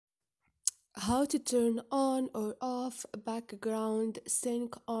How to turn on or off background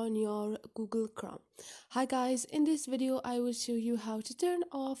sync on your Google Chrome. Hi guys, in this video I will show you how to turn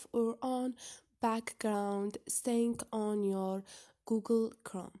off or on background sync on your Google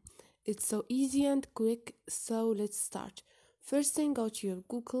Chrome. It's so easy and quick, so let's start. First thing, go to your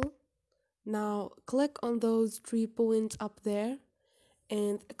Google. Now click on those 3 points up there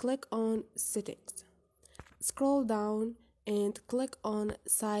and click on settings. Scroll down and click on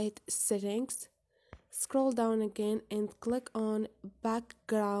site settings. Scroll down again and click on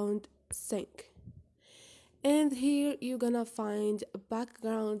background sync. And here you're gonna find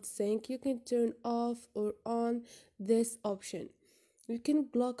background sync. You can turn off or on this option. You can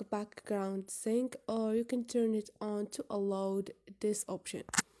block background sync or you can turn it on to allow this option.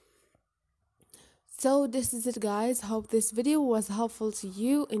 So this is it guys, hope this video was helpful to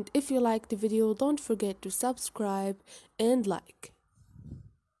you, and if you liked the video don't forget to subscribe and like.